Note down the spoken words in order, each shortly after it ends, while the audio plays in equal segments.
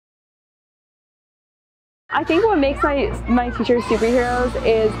I think what makes my teachers superheroes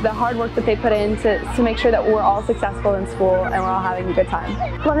is the hard work that they put in to make sure that we're all successful in school and we're all having a good time.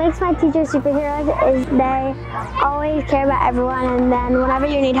 What makes my teachers superheroes is they always care about everyone, and then whenever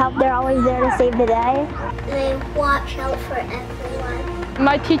you need help, they're always there to save the day. They watch out for everyone.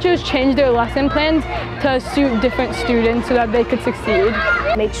 My teachers change their lesson plans to suit different students so that they could succeed.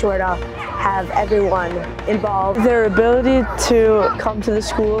 Make sure to have everyone involved. Their ability to come to the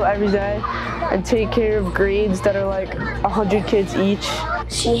school every day and take care of grades that are like 100 kids each.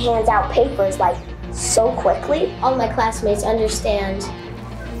 She hands out papers like so quickly. All my classmates understand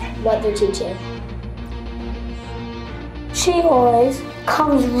what they're teaching. She always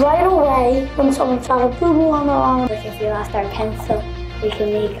comes right away when someone's trying to doodle on their arm. Like if we lost our pencil, we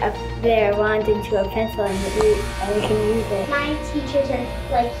can make their wand into a pencil and we can use it. My teachers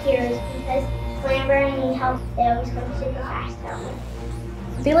are like heroes because whenever I need help, they always come super fast.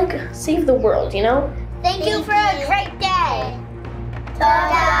 They like save the world, you know? Thank you for a great day.